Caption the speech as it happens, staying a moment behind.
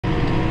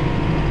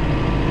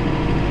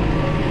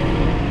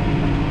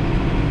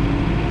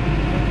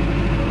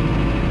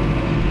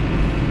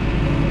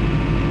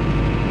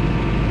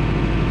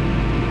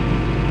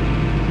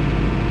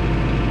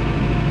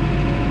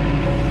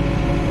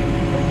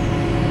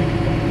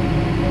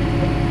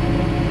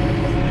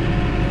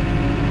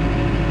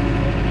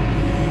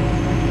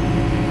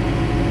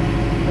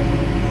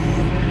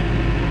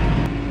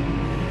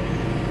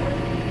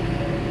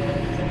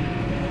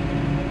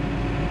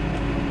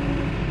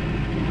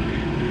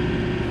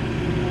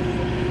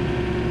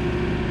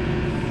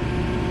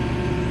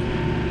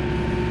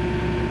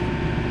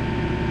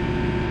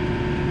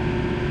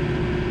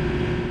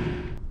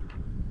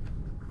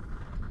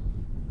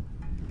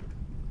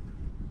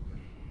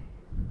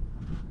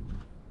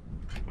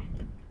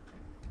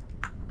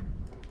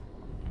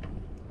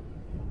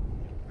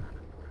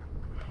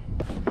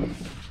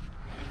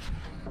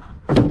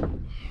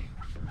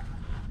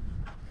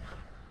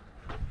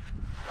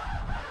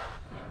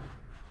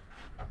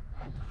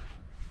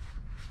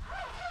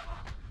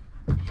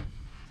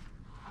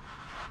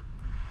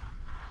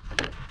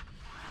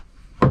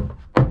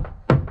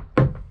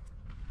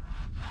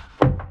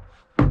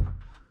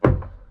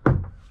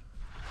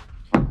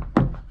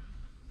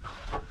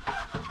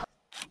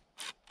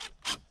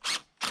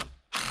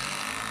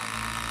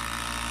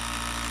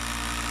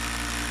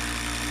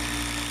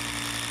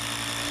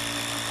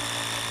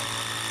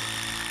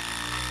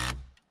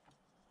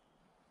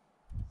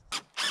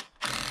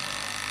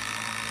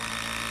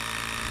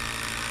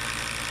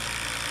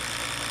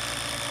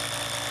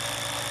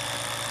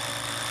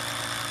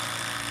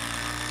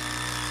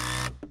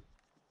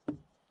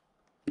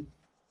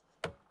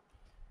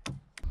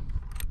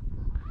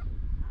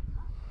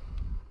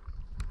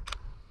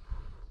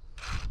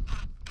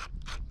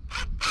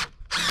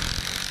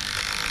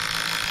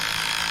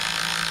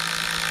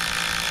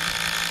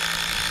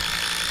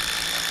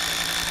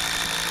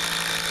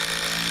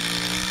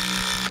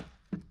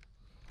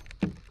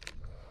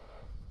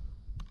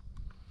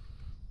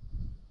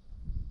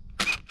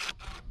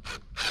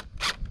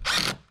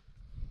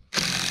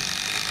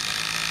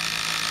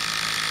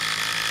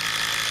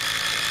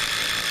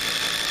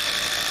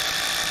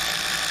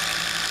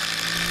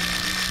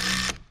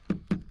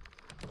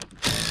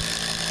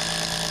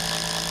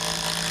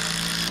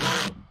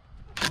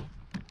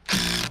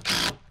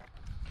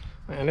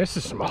And this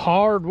is some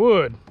hard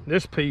wood.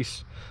 This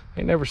piece,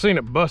 ain't never seen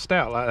it bust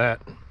out like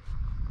that.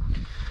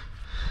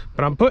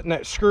 But I'm putting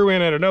that screw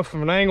in at enough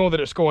of an angle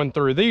that it's going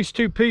through these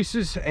two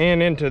pieces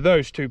and into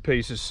those two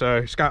pieces. So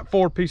it's got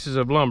 4 pieces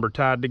of lumber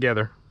tied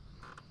together.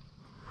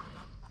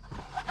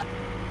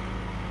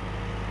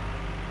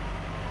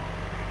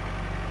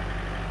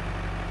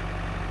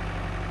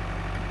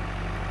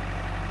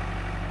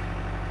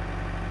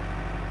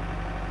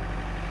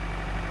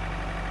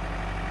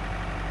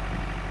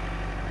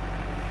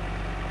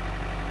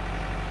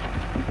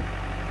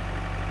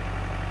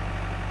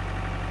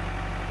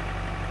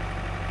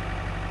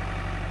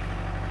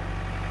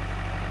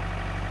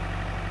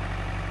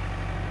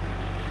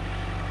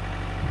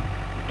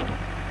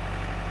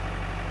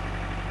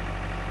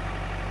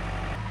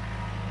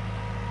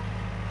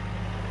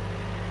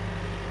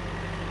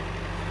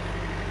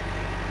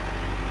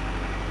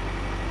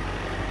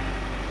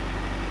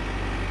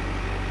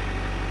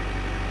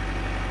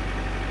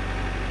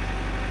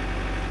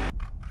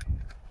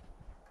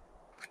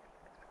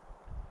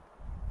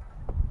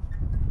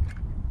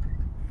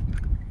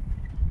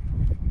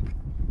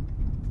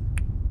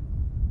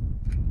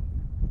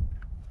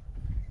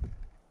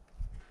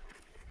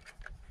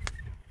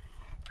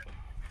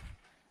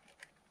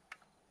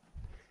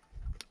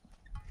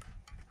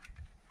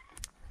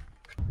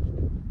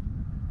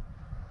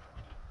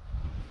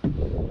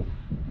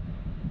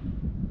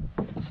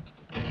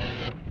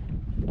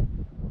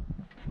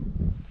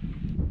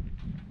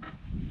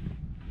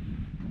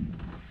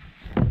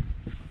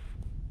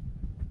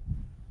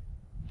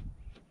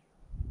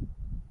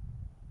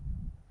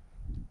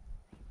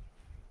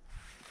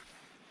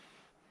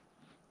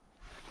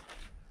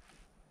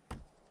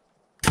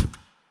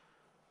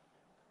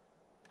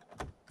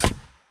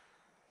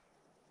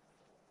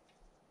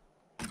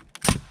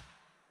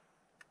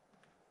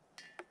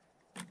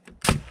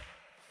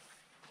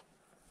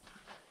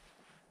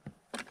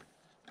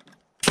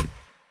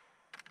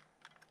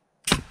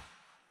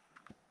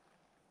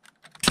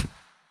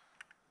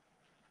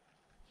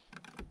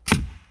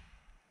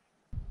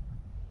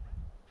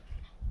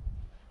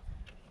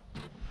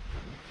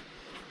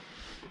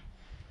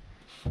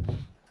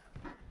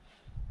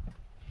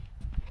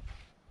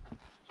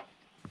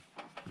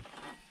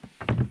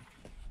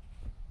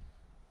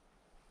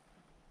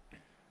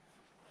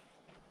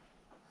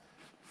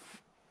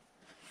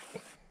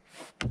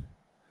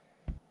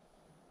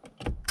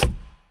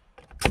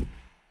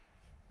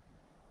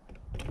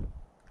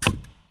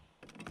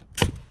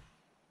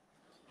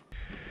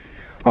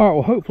 All right,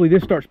 well, hopefully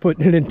this starts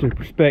putting it into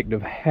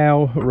perspective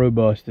how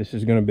robust this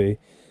is going to be.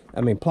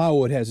 I mean,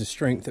 plywood has a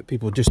strength that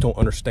people just don't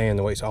understand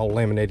the way it's all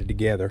laminated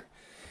together.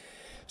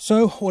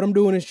 So what I'm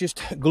doing is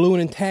just gluing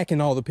and tacking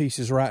all the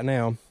pieces right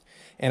now.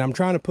 And I'm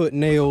trying to put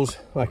nails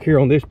like here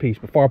on this piece.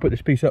 Before I put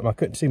this piece up, I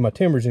couldn't see my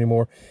timbers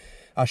anymore.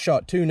 I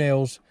shot 2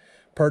 nails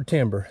per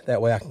timber.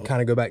 That way I can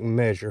kind of go back and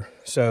measure.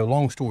 So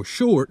long story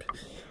short,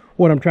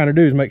 what I'm trying to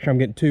do is make sure I'm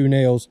getting 2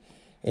 nails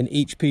in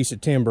each piece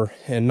of timber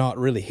and not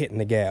really hitting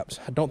the gaps.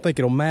 I don't think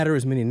it'll matter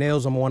as many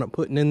nails I'm going to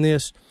putting in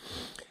this,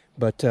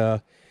 but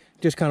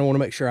just kind of want to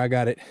make sure I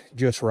got it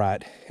just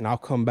right. And I'll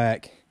come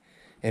back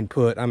and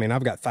put, I mean,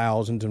 I've got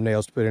thousands of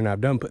nails to put in. I've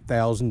done put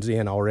thousands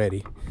in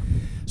already.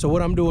 So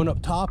what I'm doing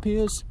up top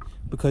is,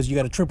 because you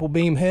got a triple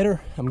beam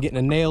header, I'm getting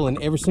a nail in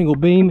every single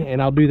beam,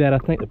 and I'll do that, I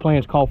think the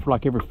plans call for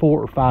like every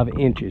 4 or 5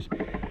 inches.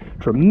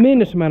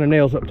 Tremendous amount of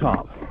nails up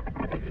top.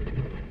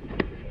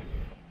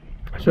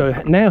 So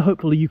now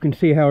hopefully you can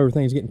see how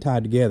everything's getting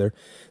tied together.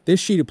 This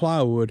sheet of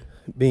plywood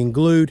being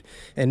glued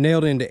and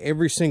nailed into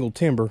every single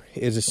timber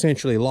is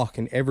essentially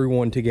locking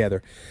everyone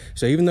together.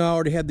 So even though I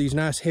already had these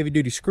nice heavy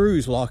duty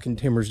screws locking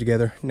timbers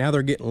together, now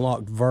they're getting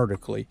locked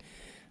vertically.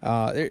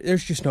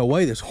 There's just no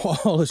way this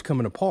wall is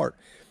coming apart.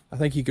 I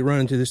think you could run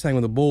into this thing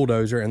with a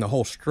bulldozer and the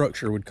whole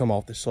structure would come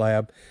off the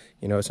slab.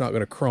 You know, it's not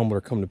going to crumble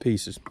or come to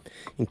pieces.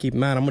 And keep in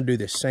mind, I'm going to do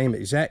this same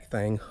exact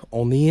thing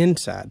on the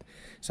inside.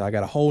 So I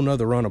got a whole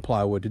nother run of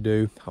plywood to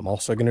do. I'm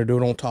also going to do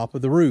it on top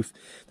of the roof.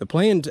 The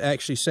plans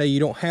actually say you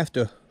don't have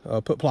to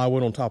put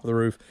plywood on top of the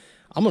roof.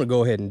 I'm going to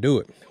go ahead and do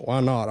it.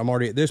 Why not? I'm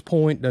already at this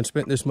point, done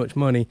spent this much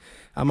money.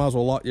 I might as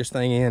well lock this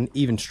thing in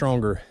even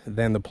stronger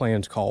than the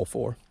plans call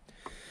for.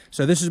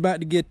 So this is about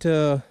to get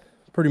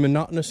pretty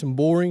monotonous and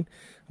boring.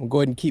 I'm going to go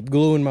ahead and keep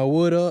gluing my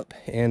wood up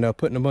and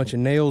putting a bunch of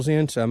nails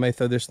in. So I may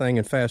throw this thing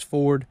and fast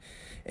forward.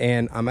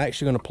 And I'm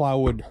actually going to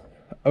plywood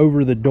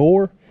over the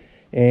door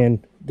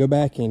and go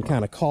back and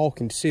kind of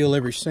caulk and seal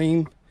every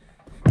seam,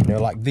 you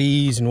know, like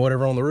these and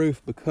whatever on the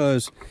roof,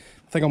 because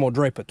I think I'm going to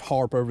drape a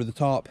tarp over the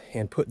top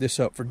and put this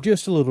up for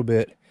just a little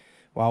bit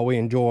while we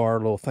enjoy our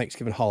little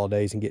Thanksgiving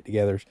holidays and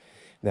get-togethers.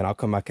 Then I'll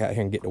come back out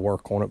here and get to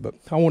work on it. But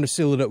I want to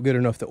seal it up good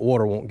enough that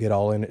water won't get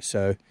all in it.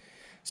 So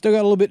still got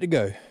a little bit to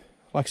go.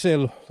 Like I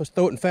said, let's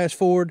throw it and fast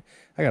forward.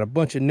 I got a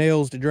bunch of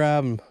nails to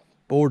drive and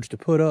boards to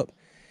put up.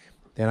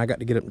 Then I got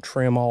to get up and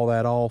trim all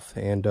that off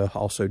and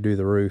also do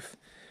the roof,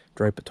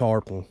 drape a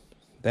tarp, and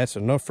that's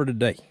enough for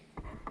today.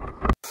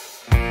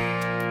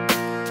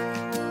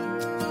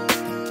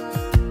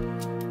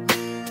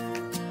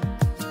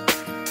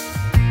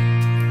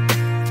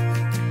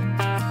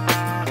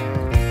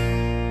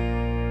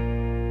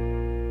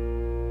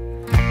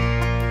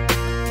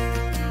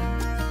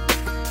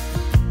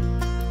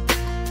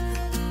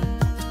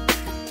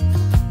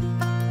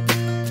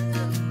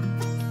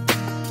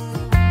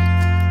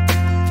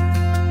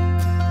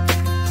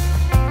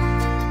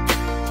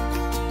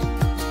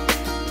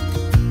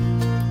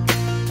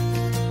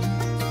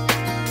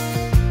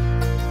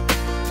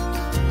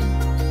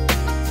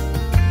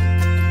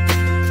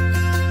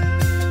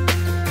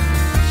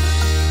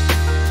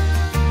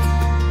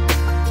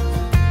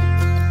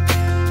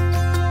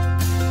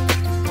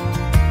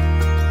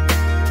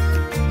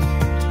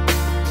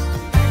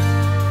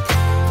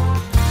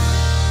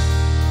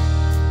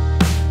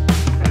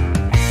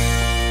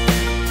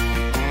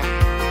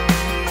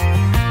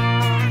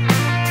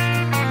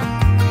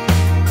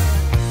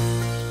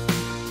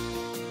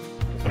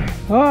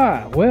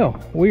 Well,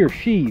 we are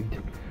sheathed,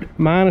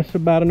 minus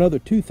about another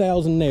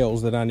 2,000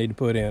 nails that I need to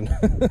put in.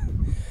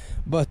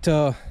 But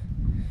oh,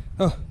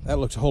 that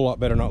looks a whole lot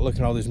better not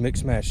looking at all these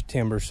mixed match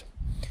timbers.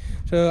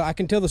 So I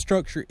can tell the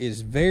structure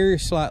is very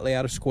slightly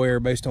out of square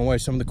based on the way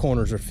some of the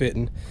corners are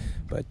fitting,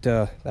 but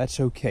that's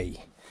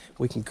okay.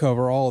 We can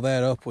cover all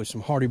that up with some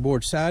hardy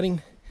board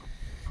siding.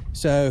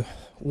 So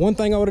one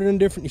thing I would have done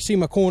different, you see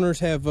my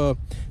corners have,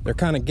 they're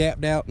kind of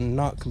gapped out and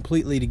not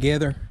completely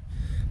together.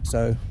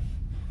 So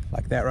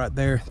like that right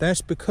there.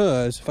 That's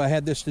because if I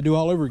had this to do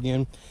all over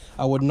again,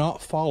 I would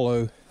not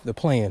follow the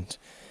plans.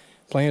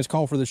 Plans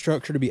call for the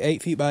structure to be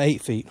 8 feet by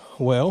 8 feet.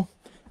 Well,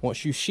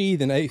 once you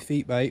sheathe an 8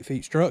 feet by 8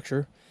 feet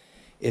structure,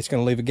 it's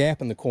going to leave a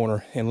gap in the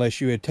corner unless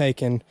you had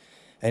taken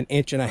 1.5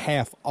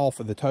 inches off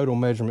of the total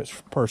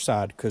measurements per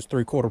side, because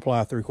 3/4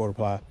 ply, 3/4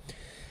 ply.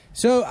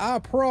 So I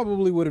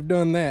probably would have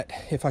done that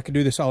if I could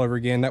do this all over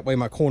again. That way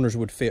my corners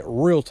would fit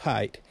real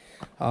tight.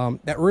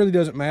 That really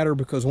doesn't matter,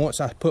 because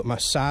once I put my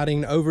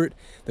siding over it,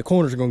 the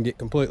corners are going to get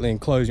completely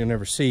enclosed, you'll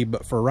never see.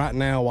 But for right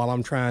now, while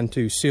I'm trying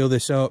to seal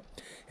this up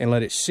and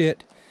let it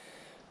sit,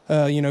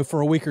 you know,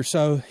 for a week or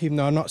so, even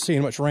though I'm not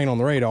seeing much rain on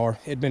the radar,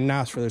 it'd been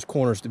nice for those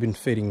corners to have been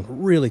fitting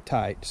really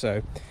tight.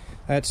 So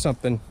that's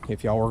something,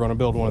 if y'all were going to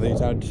build one of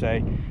these, I'd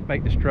say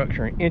make the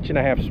structure 1.5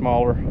 inches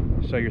smaller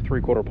so your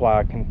 3/4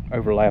 ply can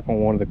overlap on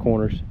one of the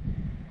corners.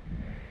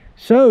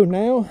 So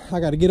now I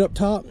got to get up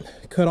top,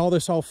 cut all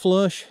this off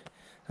flush.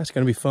 That's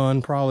going to be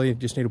fun. Probably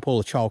just need to pull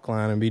a chalk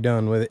line and be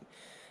done with it.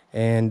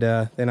 And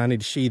then I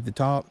need to sheathe the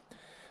top,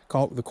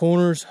 caulk the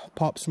corners,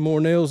 pop some more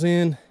nails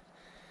in.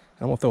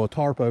 I'm going to throw a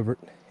tarp over it,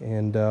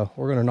 and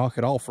we're going to knock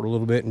it off for a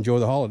little bit and enjoy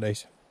the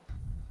holidays.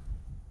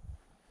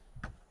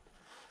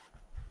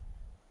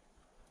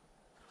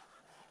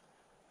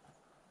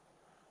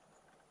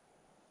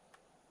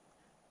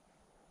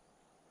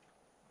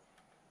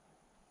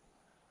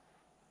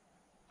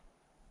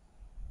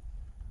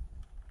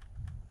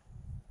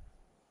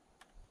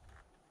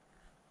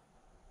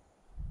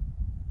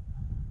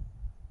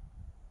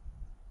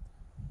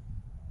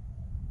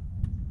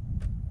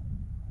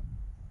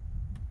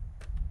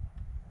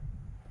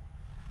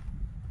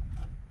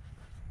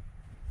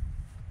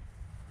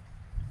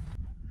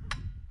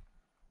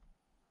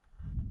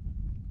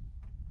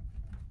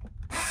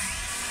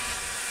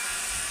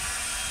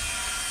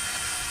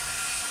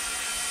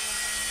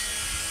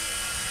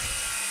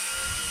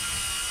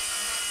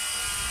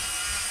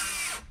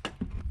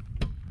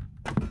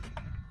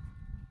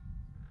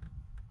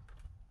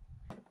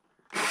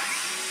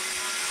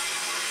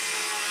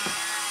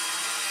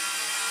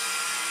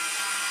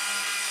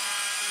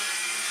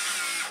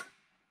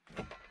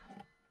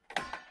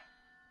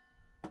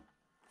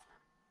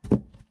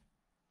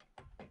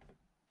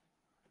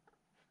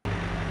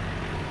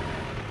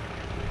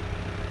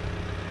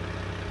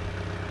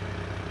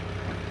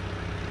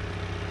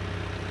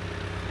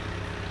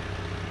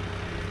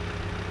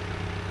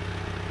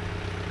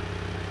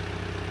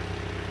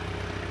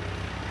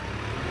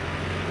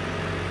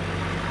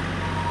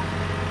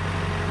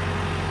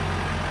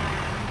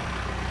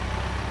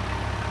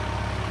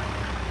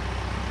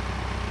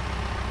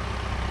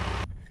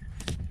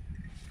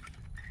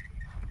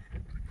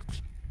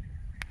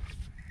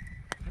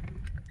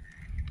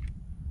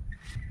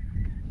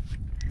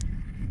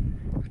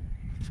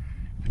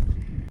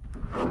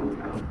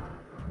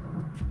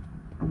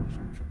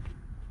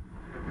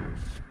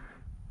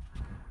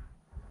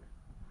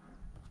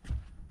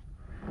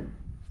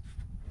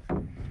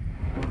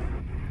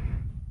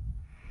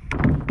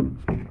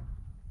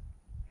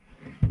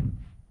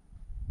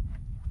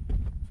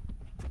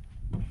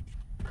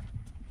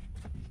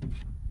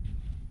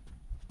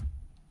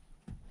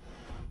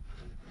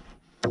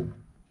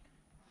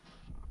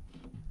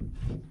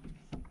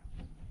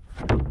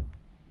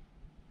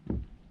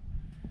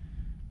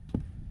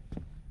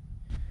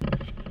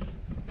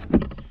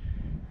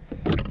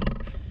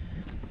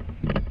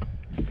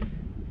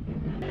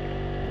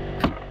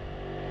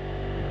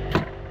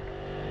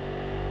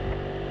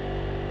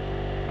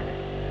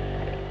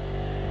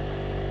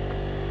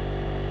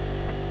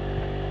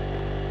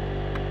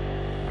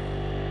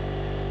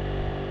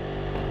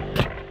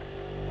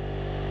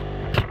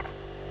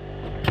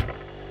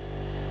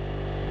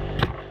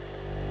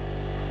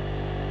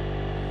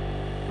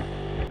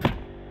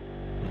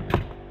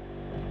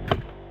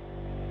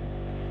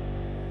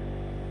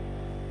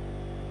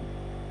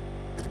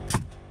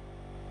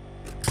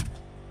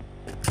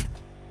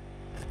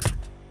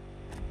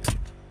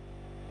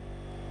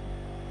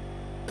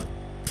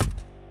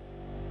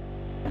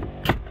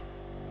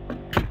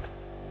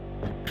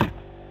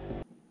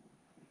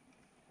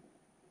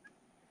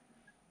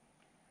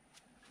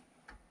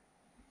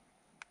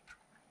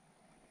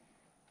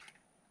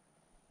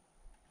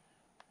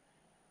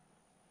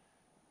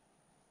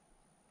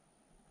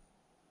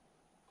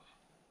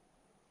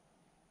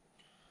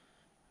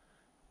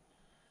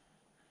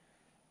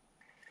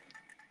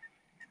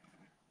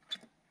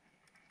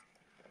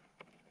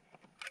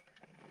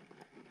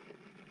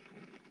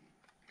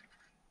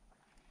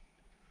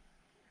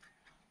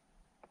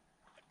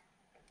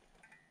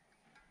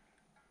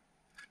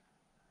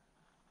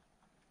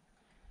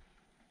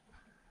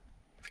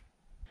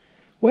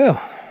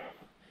 Well,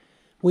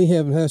 we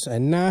have us a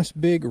nice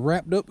big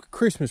wrapped up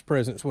Christmas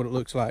present is what it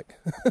looks like.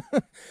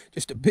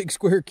 Just a big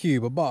square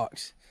cube, a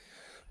box.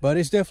 But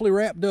it's definitely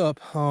wrapped up.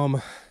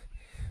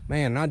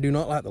 Man, I do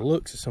not like the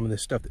looks of some of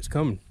this stuff that's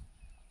coming.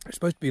 There's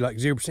supposed to be like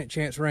 0%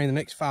 chance of rain the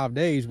next 5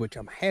 days, which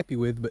I'm happy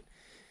with, but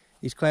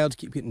these clouds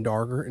keep getting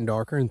darker and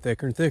darker and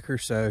thicker,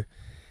 so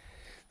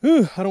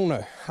I don't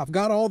know. I've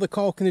got all the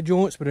caulk in the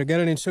joints, but I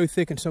got it in so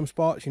thick in some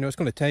spots, you know, it's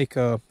going to take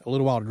a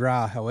little while to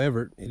dry.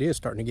 However, it is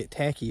starting to get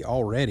tacky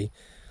already.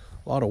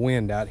 A lot of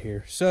wind out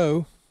here.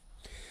 So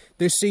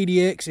this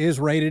CDX is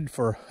rated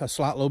for a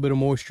slight little bit of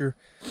moisture,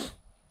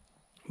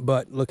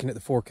 but looking at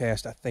the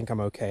forecast, I think I'm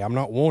okay. I'm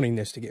not wanting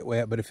this to get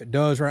wet, but if it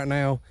does right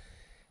now,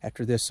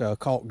 after this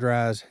caulk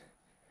dries,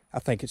 I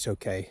think it's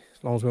okay,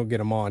 as long as we don't get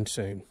them on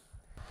soon.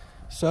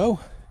 So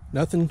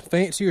nothing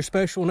fancy or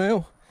special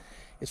now.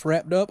 It's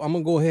wrapped up. I'm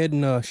gonna go ahead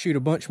and shoot a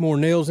bunch more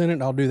nails in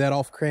it. I'll do that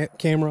off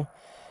camera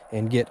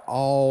and get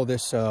all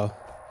this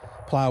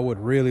plywood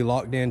really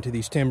locked into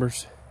these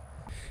timbers.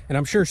 And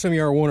I'm sure some of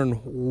you are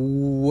wondering,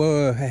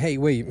 whoa, hey,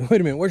 wait a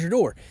minute, where's your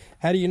door?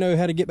 How do you know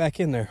how to get back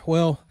in there?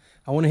 Well,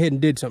 I went ahead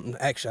and did something.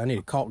 Actually, I need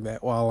to caulk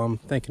that while I'm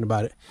thinking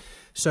about it.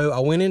 So I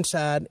went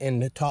inside, in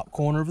the top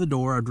corner of the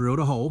door, I drilled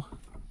a hole.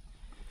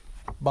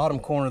 Bottom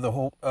corner of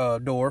the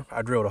door,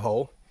 I drilled a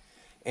hole.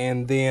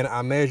 And then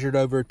I measured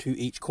over to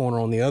each corner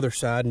on the other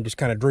side and just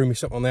kind of drew me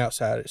something on the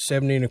outside. It's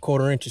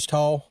 70¼ inches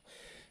tall,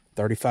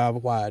 35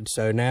 wide.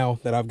 So now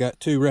that I've got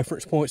 2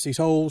 reference points, these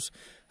holes,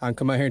 I can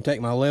come out here and take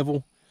my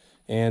level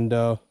and,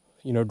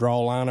 you know, draw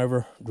a line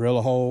over, drill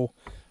a hole,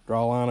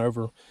 draw a line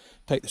over,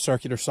 take the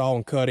circular saw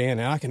and cut in.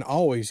 And I can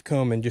always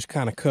come and just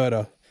kind of cut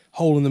a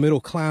hole in the middle,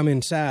 climb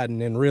inside,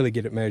 and then really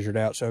get it measured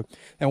out. So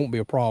that won't be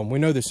a problem. We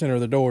know the center of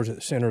the door is at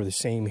the center of the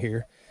seam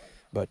here.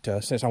 But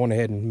since I went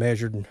ahead and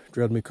measured and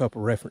drilled me a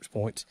couple of reference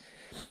points,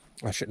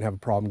 I shouldn't have a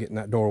problem getting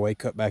that doorway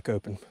cut back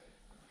open.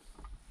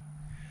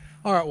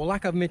 All right, well,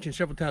 like I've mentioned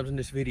several times in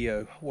this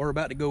video, we're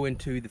about to go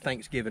into the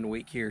Thanksgiving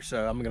week here,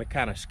 so I'm going to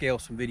kind of scale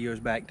some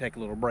videos back and take a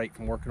little break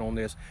from working on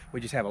this.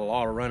 We just have a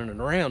lot of running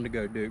around to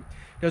go do.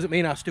 Doesn't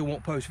mean I still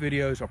won't post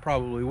videos. I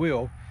probably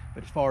will.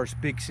 But as far as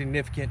big,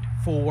 significant,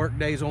 full work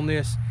days on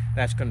this,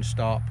 that's going to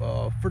stop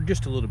for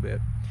just a little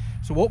bit.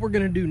 So what we're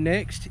going to do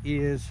next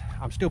is,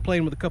 I'm still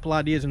playing with a couple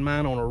ideas in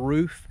mind on a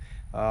roof.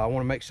 I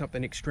want to make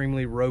something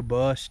extremely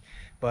robust,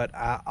 but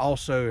I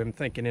also am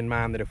thinking in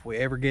mind that if we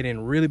ever get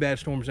in really bad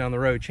storms down the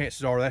road,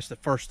 chances are that's the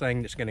first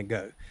thing that's going to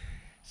go.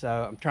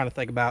 So I'm trying to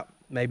think about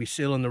maybe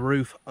sealing the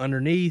roof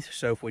underneath.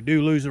 So if we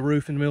do lose the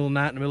roof in the middle of the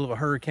night, in the middle of a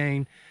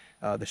hurricane,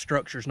 the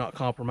structure's not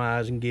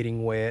compromised and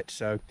getting wet.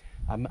 So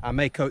I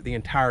may coat the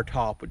entire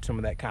top with some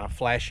of that kind of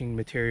flashing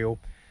material,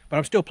 but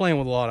I'm still playing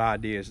with a lot of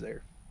ideas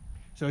there.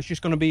 So it's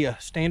just going to be a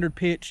standard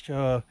pitched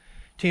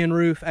tin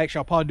roof. Actually,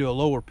 I'll probably do a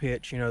lower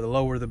pitch, you know, the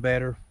lower the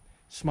better.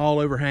 Small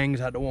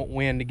overhangs, I don't want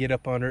wind to get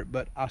up under it,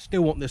 but I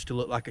still want this to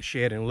look like a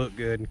shed and look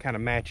good and kind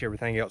of match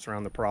everything else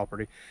around the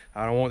property.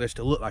 I don't want this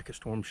to look like a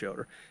storm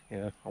shelter. You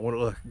know, I want it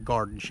to look like a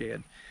garden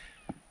shed.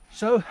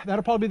 So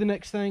that'll probably be the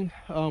next thing.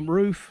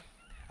 Roof,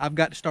 I've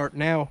got to start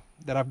now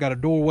that I've got a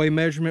doorway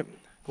measurement.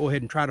 Go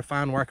ahead and try to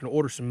find where I can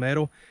order some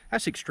metal.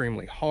 That's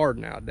extremely hard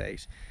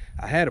nowadays.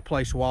 I had a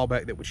place a while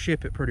back that would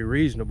ship it pretty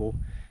reasonable,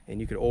 and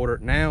you could order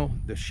it. Now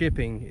the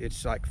shipping,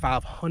 it's like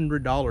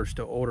 $500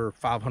 to order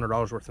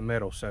 $500 worth of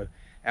metal, so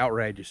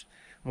outrageous.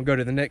 I'm gonna go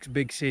to the next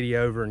big city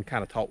over and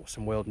kind of talk with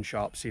some welding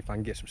shops, see if I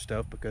can get some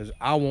stuff, because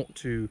I want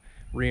to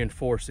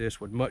reinforce this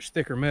with much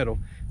thicker metal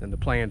than the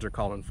plans are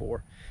calling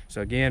for.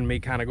 So again, me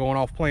kind of going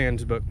off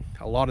plans, but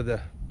a lot of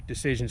the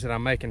decisions that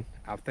I'm making,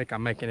 I think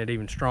I'm making it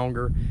even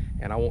stronger,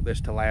 and I want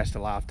this to last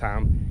a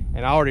lifetime,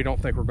 and I already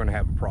don't think we're going to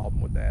have a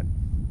problem with that.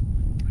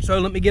 So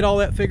let me get all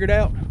that figured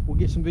out. We'll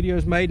get some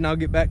videos made and I'll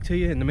get back to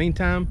you. In the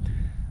meantime,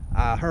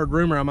 I heard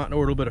rumor I might know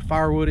where a little bit of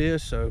firewood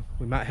is, so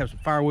we might have some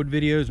firewood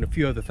videos and a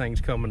few other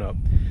things coming up.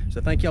 So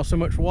thank y'all so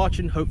much for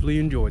watching. Hopefully you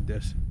enjoyed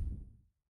this.